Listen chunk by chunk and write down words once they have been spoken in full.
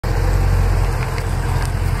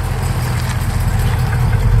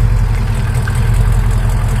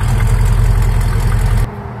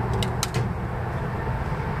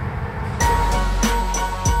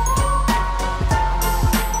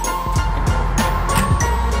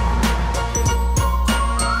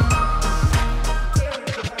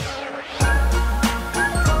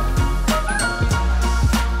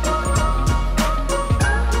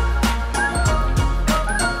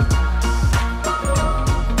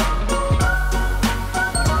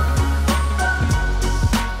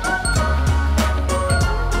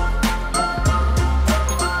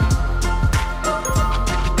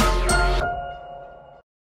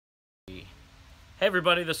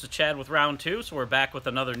everybody, this is Chad with Round 2, so we're back with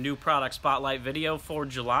another new product spotlight video for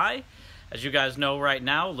July. As you guys know right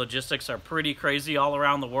now, logistics are pretty crazy all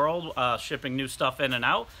around the world, shipping new stuff in and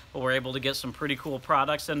out, but we're able to get some pretty cool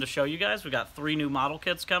products in to show you guys. We got 3 new model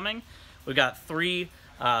kits coming. We got 3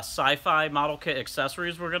 sci-fi model kit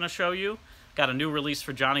accessories we're going to show you. Got a new release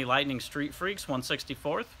for Johnny Lightning Street Freaks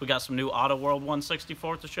 1/64th. We got some new Auto World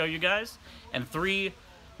 1/64th to show you guys, and 3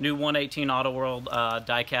 new 118 Auto World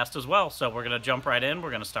die-cast as well. So we're going to jump right in. We're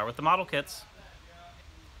going to start with the model kits.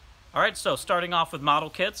 Alright, so starting off with model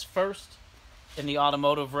kits, first in the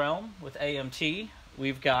automotive realm with AMT,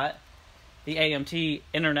 we've got the AMT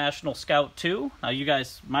International Scout 2. Now you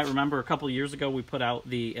guys might remember a couple years ago we put out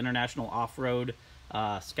the International Off-Road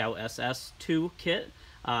Scout SS2 kit.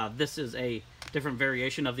 This is a different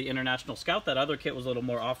variation of the International Scout. That other kit was a little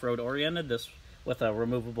more off-road oriented, this with a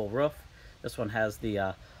removable roof. This one has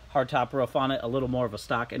the hardtop roof on it, a little more of a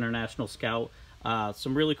stock International Scout.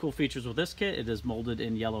 Some really cool features with this kit. It is molded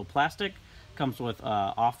in yellow plastic, comes with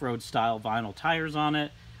off-road style vinyl tires on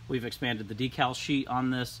it. We've expanded the decal sheet on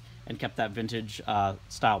this and kept that vintage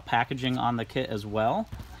style packaging on the kit as well.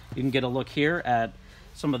 You can get a look here at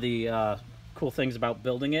some of the cool things about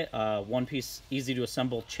building it. One piece easy to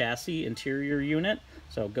assemble chassis interior unit,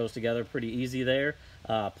 so it goes together pretty easy there.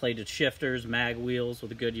 Plated shifters, mag wheels with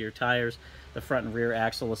the Goodyear tires, the front and rear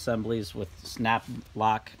axle assemblies with snap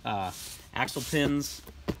lock axle pins,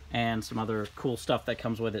 and some other cool stuff that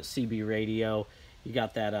comes with it. CB radio, you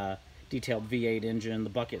got that detailed V8 engine, the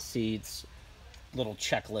bucket seats, little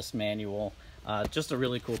checklist manual. Just a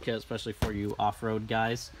really cool kit, especially for you off-road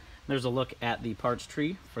guys. There's a look at the parts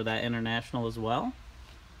tree for that International as well.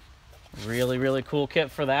 Really cool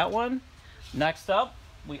kit for that one. Next up,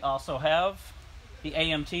 we also have the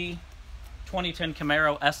AMT 2010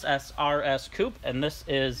 Camaro SSRS Coupe, and this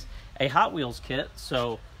is a Hot Wheels kit.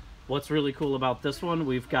 So what's really cool about this one,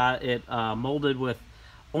 we've got it molded with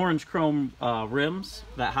orange chrome rims,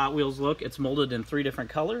 that Hot Wheels look. It's molded in 3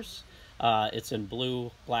 different colors. It's in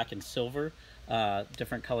blue, black, and silver.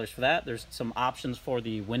 Different colors for that. There's some options for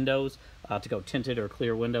the windows to go tinted or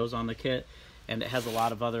clear windows on the kit, and it has a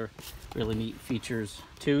lot of other really neat features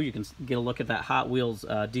too. You can get a look at that Hot Wheels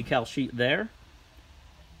decal sheet there.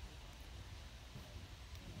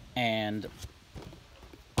 And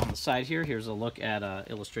on the side here, here's a look at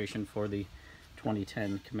illustration for the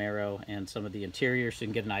 2010 Camaro and some of the interior, so you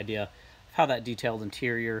can get an idea of how that detailed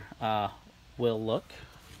interior will look.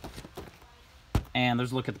 And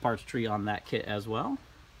there's a look at the parts tree on that kit as well.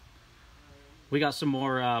 We got some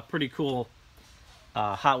more pretty cool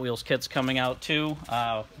Hot Wheels kits coming out too,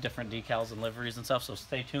 different decals and liveries and stuff, so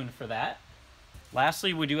stay tuned for that.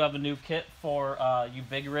 Lastly, we do have a new kit for you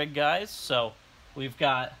big rig guys. So we've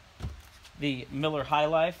got the Miller High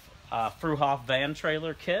Life Fruhoff van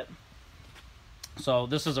trailer kit. So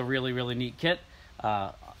this is a really neat kit.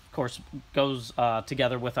 Of course, goes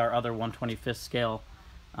together with our other 1/25th scale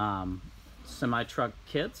semi-truck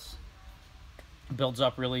kits. Builds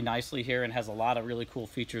up really nicely here and has a lot of really cool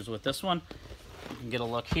features with this one. You can get a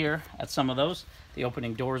look here at some of those. The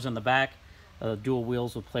opening doors in the back, dual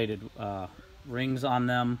wheels with plated rings on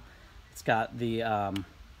them. It's got the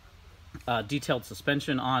detailed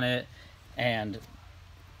suspension on it, and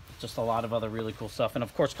just a lot of other really cool stuff. And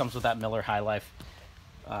of course comes with that Miller High Life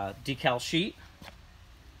decal sheet.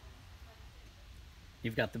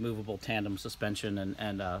 You've got the movable tandem suspension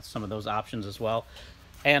and some of those options as well.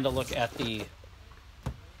 And a look at the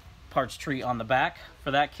parts tree on the back for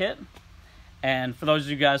that kit. And for those of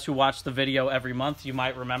you guys who watch the video every month, you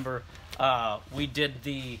might remember we did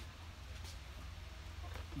the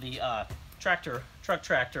truck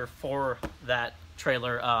tractor for that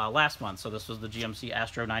trailer last month. So this was the GMC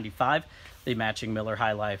Astro 95, the matching Miller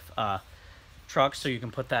High Life truck. So you can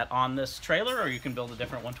put that on this trailer, or you can build a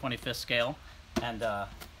different 1/25th scale and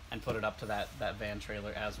put it up to that van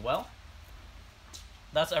trailer as well.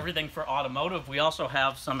 That's everything for automotive. We also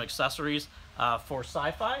have some accessories for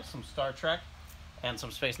sci-fi, some Star Trek, and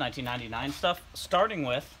some Space 1999 stuff, starting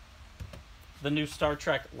with the new Star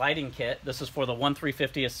Trek lighting kit. This is for the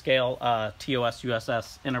 1/350th scale TOS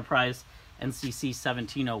USS Enterprise NCC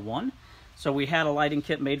 1701. So we had a lighting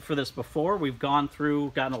kit made for this before. We've gone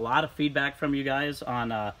through, gotten a lot of feedback from you guys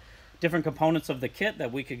on different components of the kit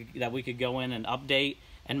that we could go in and update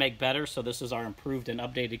and make better. So this is our improved and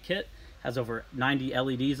updated kit. Has over 90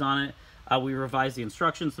 LEDs on it. We revised the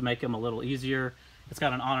instructions to make them a little easier. It's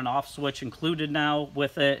got an on and off switch included now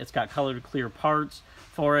with it. It's got colored clear parts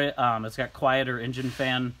for it. It's got quieter engine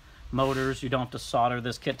fan motors. You don't have to solder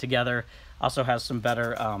this kit together. Also has some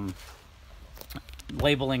better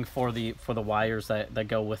labeling for the wires that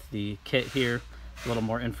go with the kit here. A little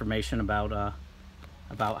more information about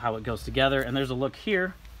about how it goes together. And there's a look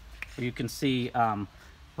here where you can see the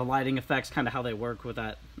lighting effects, kind of how they work with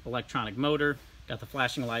that electronic motor. Got the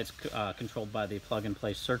flashing lights controlled by the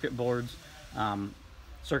plug-and-play circuit boards.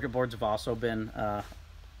 Circuit boards have also been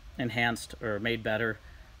enhanced or made better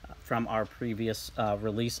from our previous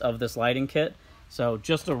release of this lighting kit. So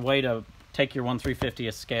just a way to take your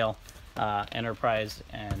 1/350th scale Enterprise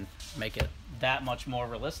and make it that much more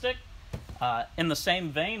realistic. In the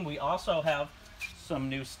same vein, we also have some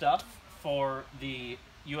new stuff for the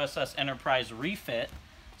USS Enterprise refit.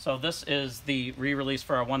 So this is the re-release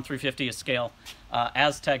for our 1/350th scale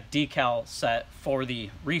Aztec decal set for the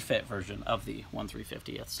refit version of the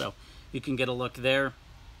 1/350th. So you can get a look there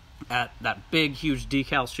at that big, huge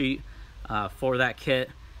decal sheet for that kit,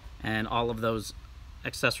 and all of those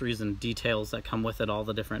accessories and details that come with it, all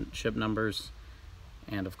the different ship numbers,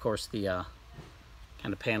 and of course the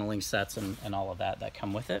kind of paneling sets and all of that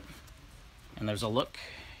come with it. And there's a look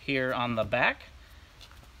here on the back.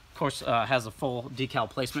 Of course, has a full decal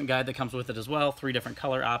placement guide that comes with it as well. 3 different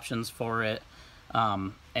color options for it,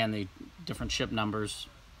 and the different ship numbers.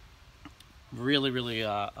 Really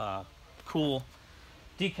cool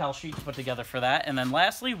decal sheet to put together for that. And then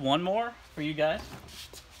lastly, one more for you guys.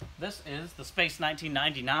 This is the Space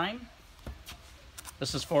 1999.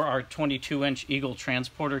 This is for our 22-inch Eagle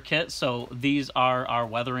transporter kit. So these are our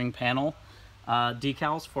weathering panel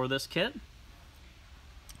decals for this kit.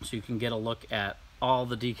 So you can get a look at all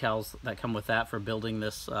the decals that come with that for building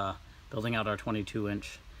this, building out our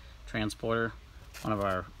 22-inch transporter. One of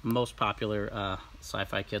our most popular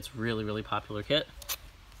sci-fi kits, really popular kit.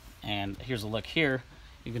 And here's a look here.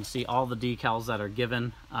 You can see all the decals that are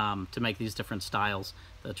given to make these different styles.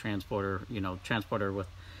 The transporter, transporter with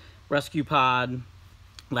rescue pod,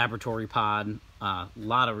 laboratory pod, a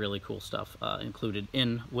lot of really cool stuff included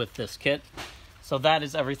in with this kit. So that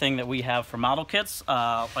is everything that we have for model kits.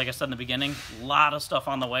 Like I said in the beginning, a lot of stuff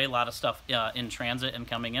on the way, a lot of stuff in transit and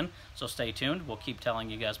coming in. So stay tuned. We'll keep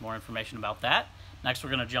telling you guys more information about that. Next,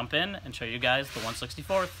 we're going to jump in and show you guys the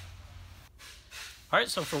 1/64th. All right,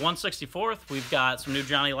 so for 1/64th, we've got some new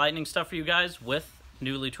Johnny Lightning stuff for you guys with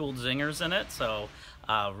newly tooled zingers in it. So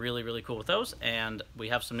really cool with those. And we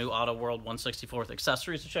have some new Auto World 1/64th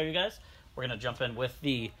accessories to show you guys. We're going to jump in with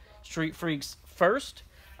the Street Freaks first.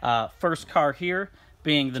 First car here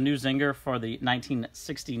being the new zinger for the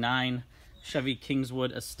 1969 Chevy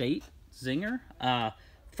Kingswood Estate zinger.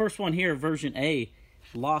 First one here, version A,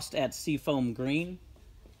 Lost at Seafoam Green.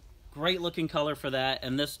 Great looking color for that,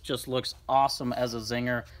 and this just looks awesome as a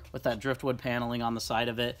zinger with that driftwood paneling on the side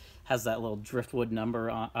of it. Has that little driftwood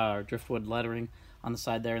number, driftwood lettering on the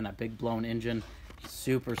side there, and that big blown engine.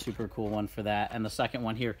 Super cool one for that. And the second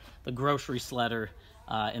one here, the grocery sledder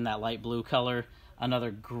in that light blue color.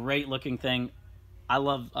 Another great looking thing. I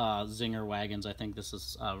love zinger wagons. I think this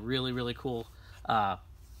is really cool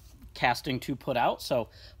casting to put out. So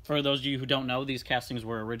for those of you who don't know, these castings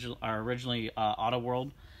were originally Auto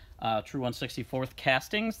World True 1/64th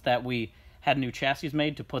castings that we had new chassis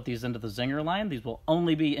made to put these into the zinger line. These will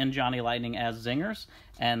only be in Johnny Lightning as zingers,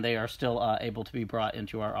 and they are still able to be brought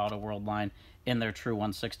into our Auto World line in their True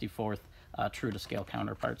 1/64th true to scale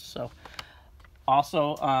counterparts. So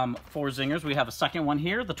also, for zingers, we have a second one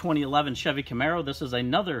here, the 2011 Chevy Camaro. This is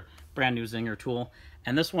another brand new zinger tool,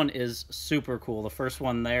 and this one is super cool. The first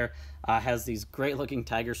one there has these great looking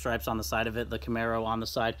tiger stripes on the side of it, the Camaro on the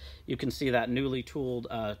side. You can see that newly tooled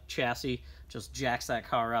chassis just jacks that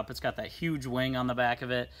car up. It's got that huge wing on the back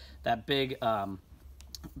of it, that big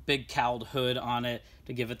cowled hood on it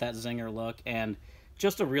to give it that zinger look, and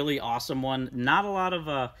just a really awesome one. Not a lot of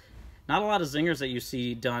zingers that you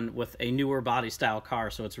see done with a newer body style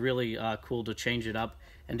car, so it's really cool to change it up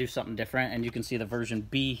and do something different. And you can see the version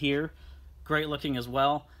B here, great looking as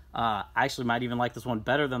well. I actually might even like this one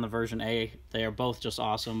better than the version A. They are both just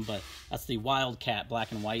awesome, but that's the Wildcat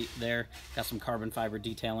black and white there. Got some carbon fiber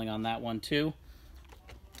detailing on that one too.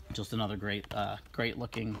 Just another great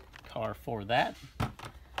looking car for that.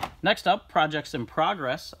 Next up, projects in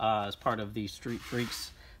progress as part of the Street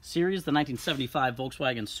Freaks series, the 1975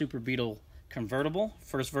 Volkswagen Super Beetle convertible.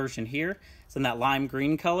 First version here. It's in that lime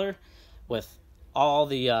green color with all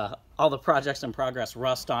the projects in progress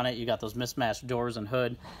rust on it. You got those mismatched doors and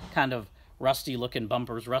hood, kind of rusty looking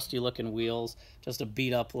bumpers, rusty looking wheels, just a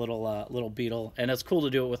beat up little Beetle. And it's cool to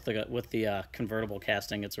do it with the convertible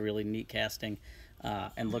casting. It's a really neat casting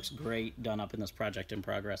and looks great done up in this project in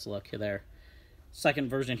progress look there. Second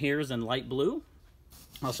version here is in light blue.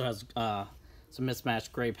 Also has some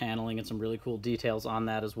mismatched gray paneling and some really cool details on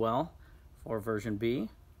that as well for version B.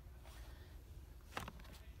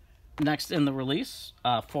 Next in the release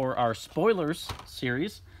for our spoilers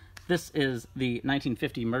series, This is the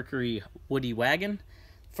 1950 Mercury Woody wagon.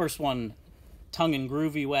 First one, tongue and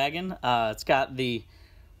groovy wagon. It's got the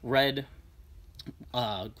red,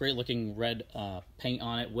 great looking red paint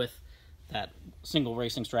on it with that single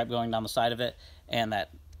racing stripe going down the side of it, and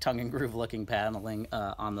that tongue and groove looking paneling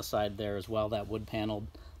on the side there as well, that wood paneled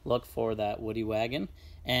look for that Woody wagon.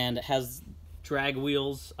 And it has drag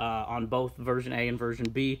wheels on both version A and version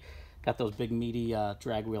B. Got those big meaty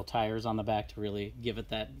drag wheel tires on the back to really give it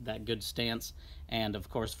that good stance. And of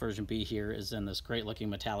course version B here is in this great looking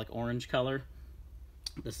metallic orange color.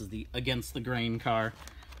 This is the against the grain car.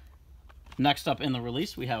 Next up in the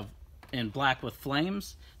release we have in black with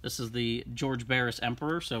flames. This is the George Barris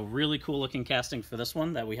Emperor, so really cool looking casting for this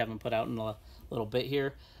one that we haven't put out in a little bit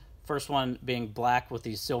here. First one being black with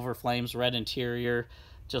these silver flames, red interior.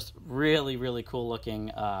 Just really, really cool looking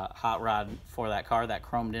hot rod for that car. That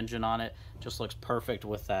chromed engine on it just looks perfect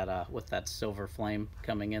with that silver flame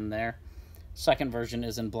coming in there. Second version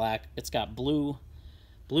is in black. It's got blue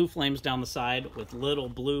flames down the side with little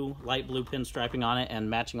light blue pinstriping on it and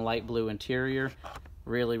matching light blue interior.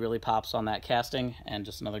 Really, really pops on that casting, and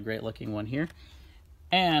just another great looking one here.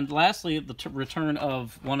 And lastly, the return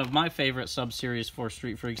of one of my favorite sub-series for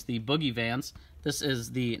Street Freaks, the Boogie Vans. This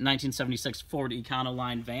is the 1976 Ford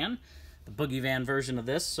Econoline van, the Boogie Van version of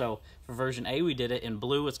this. So for version A, we did it in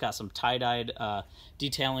blue. It's got some tie-dyed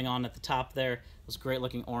detailing on at the top there. Those great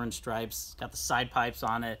looking orange stripes. Got the side pipes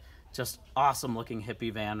on it. Just awesome looking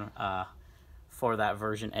hippie van for that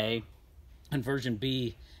version A. And version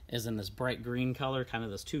B is in this bright green color, kind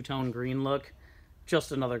of this two-tone green look.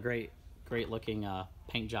 Just another great looking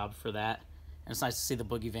paint job for that. And it's nice to see the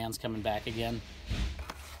Boogie Vans coming back again.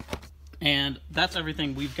 And that's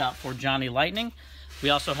everything we've got for Johnny Lightning. We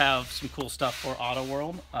also have some cool stuff for Auto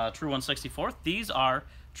World, True 164th. These are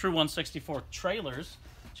True 164th trailers.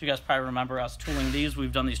 So you guys probably remember us tooling these.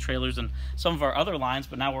 We've done these trailers in some of our other lines,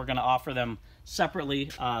 but now we're going to offer them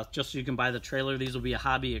separately just so you can buy the trailer. These will be a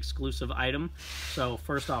hobby exclusive item. So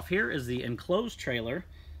first off here is the enclosed trailer.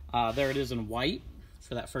 There it is in white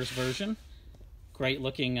for that first version. Great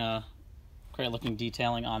looking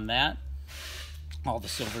detailing on that. All the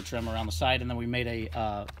silver trim around the side, and then we made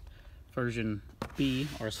a version B,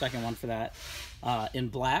 or a second one for that, in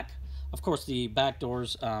black. Of course, the back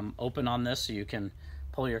doors open on this, so you can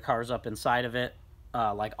pull your cars up inside of it.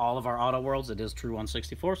 Like all of our Auto Worlds, it is True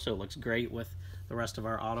 164, so it looks great with the rest of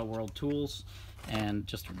our Auto World tools, and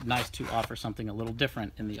just nice to offer something a little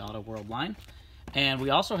different in the Auto World line. And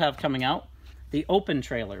we also have coming out the open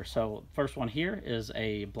trailer. So first one here is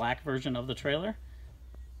a black version of the trailer.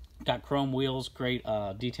 Got chrome wheels, great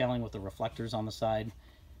detailing with the reflectors on the side.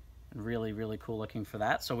 Really, really cool looking for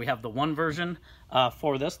that. So we have the one version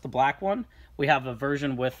for this, the black one. We have a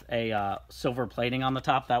version with a silver plating on the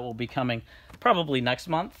top. That will be coming probably next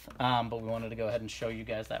month, but we wanted to go ahead and show you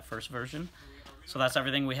guys that first version. So that's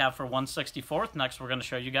everything we have for 164th. Next, we're going to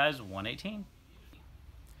show you guys 118.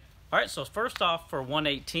 All right, so first off for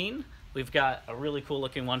 118, we've got a really cool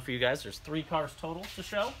looking one for you guys. There's 3 cars total to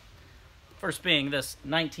show. First being this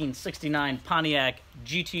 1969 Pontiac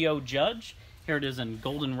GTO Judge. Here it is in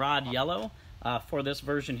goldenrod yellow for this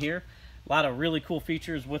version here. A lot of really cool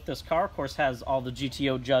features with this car. Of course, has all the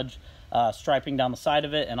GTO Judge striping down the side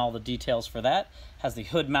of it and all the details for that. Has the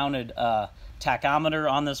hood-mounted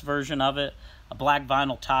tachometer on this version of it. A black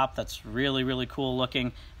vinyl top that's really, really cool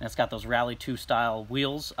looking. And it's got those Rally 2 style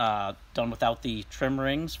wheels done without the trim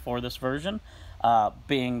rings for this version.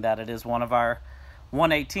 Being that it is one of our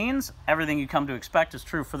 118s, everything you come to expect is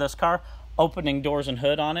true for this car. Opening doors and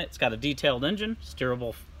hood on it. It's got a detailed engine,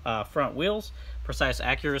 steerable front wheels, precise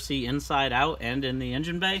accuracy inside out and in the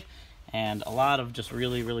engine bay, and a lot of just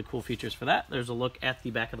really, really cool features for that. There's a look at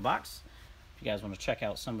the back of the box. If you guys want to check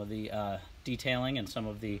out some of the detailing and some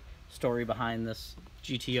of the story behind this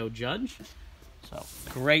GTO Judge. So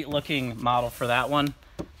great looking model for that one.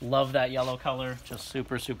 Love that yellow color, just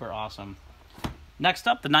super, super awesome. Next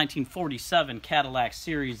up, the 1947 Cadillac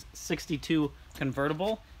Series 62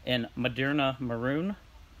 convertible in Moderna Maroon.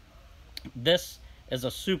 This is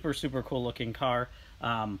a super, super cool looking car.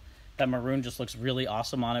 That maroon just looks really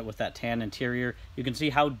awesome on it with that tan interior. You can see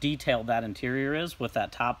how detailed that interior is with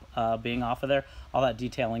that top being off of there. All that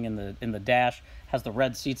detailing in the dash. Has the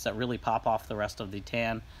red seats that really pop off the rest of the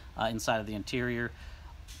tan inside of the interior.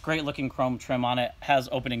 Great looking chrome trim on it. Has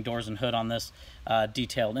opening doors and hood on this.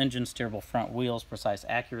 Detailed engine, steerable front wheels, precise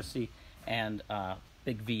accuracy, and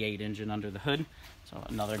big V8 engine under the hood. So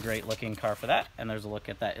another great looking car for that. And there's a look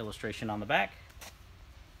at that illustration on the back.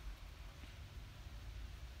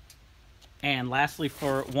 And lastly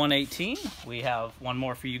for 118, we have one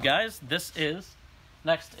more for you guys. This is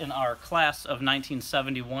Next in our class of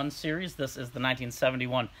 1971 series, this is the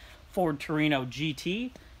 1971 Ford Torino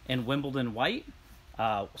GT in Wimbledon white.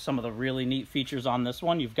 Some of the really neat features on this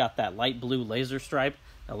one, you've got that light blue laser stripe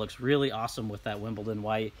that looks really awesome with that Wimbledon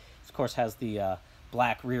white. Of course, has the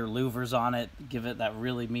black rear louvers on it, give it that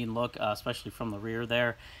really mean look, especially from the rear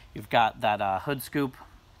there. You've got that hood scoop,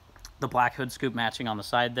 the black hood scoop matching on the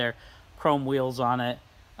side there, chrome wheels on it.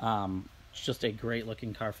 It's just a great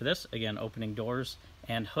looking car for this. Again, opening doors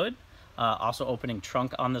and hood. Also opening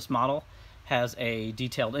trunk on this model. Has a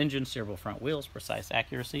detailed engine, steerable front wheels, precise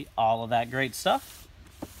accuracy, all of that great stuff.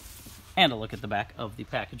 And a look at the back of the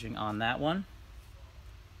packaging on that one.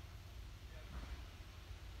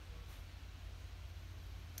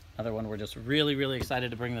 Another one, we're just really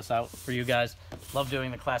excited to bring this out for you guys. Love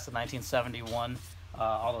doing the class of 1971.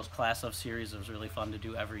 All those class of series, it was really fun to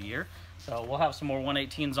do every year. So we'll have some more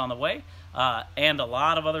 118s on the way, and a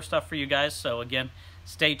lot of other stuff for you guys. So again,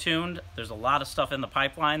 stay tuned. There's a lot of stuff in the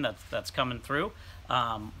pipeline that's coming through.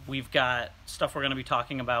 We've got stuff we're going to be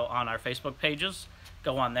talking about on our Facebook pages.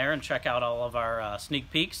 Go on there and check out all of our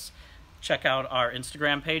sneak peeks. Check out our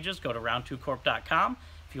Instagram pages. Go to round2corp.com.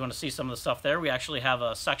 If you want to see some of the stuff there, we actually have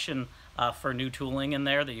a section for new tooling in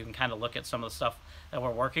there that you can kind of look at some of the stuff that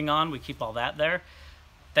we're working on. We keep all that there.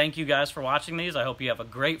 Thank you guys for watching these. I hope you have a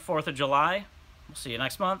great 4th of July. We'll see you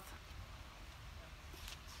next month.